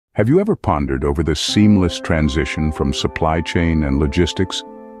Have you ever pondered over the seamless transition from supply chain and logistics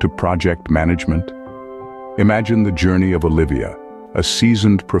to project management? Imagine the journey of Olivia, a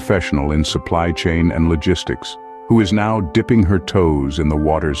seasoned professional in supply chain and logistics, who is now dipping her toes in the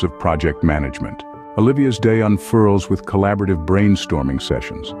waters of project management. Olivia's day unfurls with collaborative brainstorming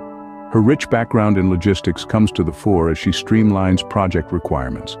sessions. Her rich background in logistics comes to the fore as she streamlines project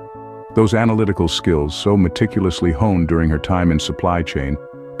requirements. Those analytical skills, so meticulously honed during her time in supply chain,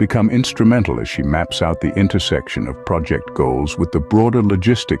 become instrumental as she maps out the intersection of project goals with the broader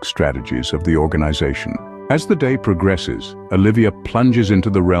logistics strategies of the organization. As the day progresses, Olivia plunges into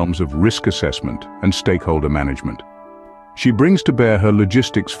the realms of risk assessment and stakeholder management. She brings to bear her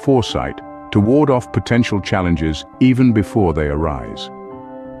logistics foresight to ward off potential challenges even before they arise.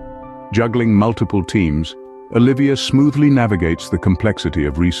 Juggling multiple teams, Olivia smoothly navigates the complexity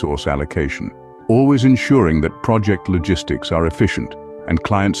of resource allocation, always ensuring that project logistics are efficient and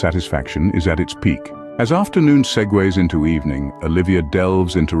client satisfaction is at its peak. As afternoon segues into evening, Olivia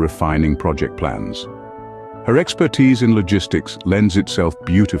delves into refining project plans. Her expertise in logistics lends itself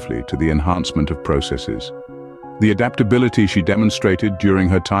beautifully to the enhancement of processes. The adaptability she demonstrated during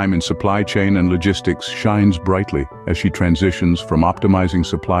her time in supply chain and logistics shines brightly as she transitions from optimizing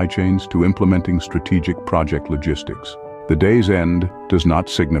supply chains to implementing strategic project logistics. The day's end does not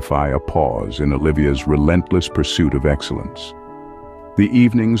signify a pause in Olivia's relentless pursuit of excellence. The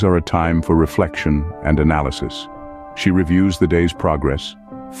evenings are a time for reflection and analysis. She reviews the day's progress,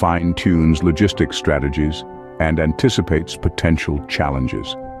 fine-tunes logistics strategies, and anticipates potential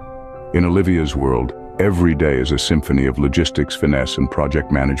challenges. In Olivia's world, every day is a symphony of logistics finesse and project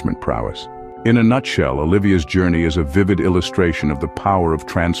management prowess. In a nutshell, Olivia's journey is a vivid illustration of the power of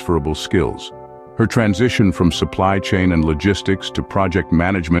transferable skills. Her transition from supply chain and logistics to project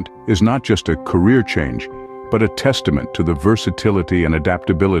management is not just a career change, but a testament to the versatility and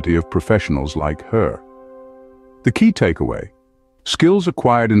adaptability of professionals like her. The key takeaway: skills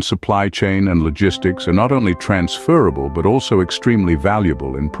acquired in supply chain and logistics are not only transferable but also extremely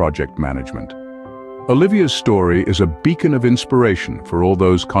valuable in project management. Olivia's story is a beacon of inspiration for all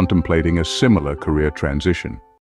those contemplating a similar career transition.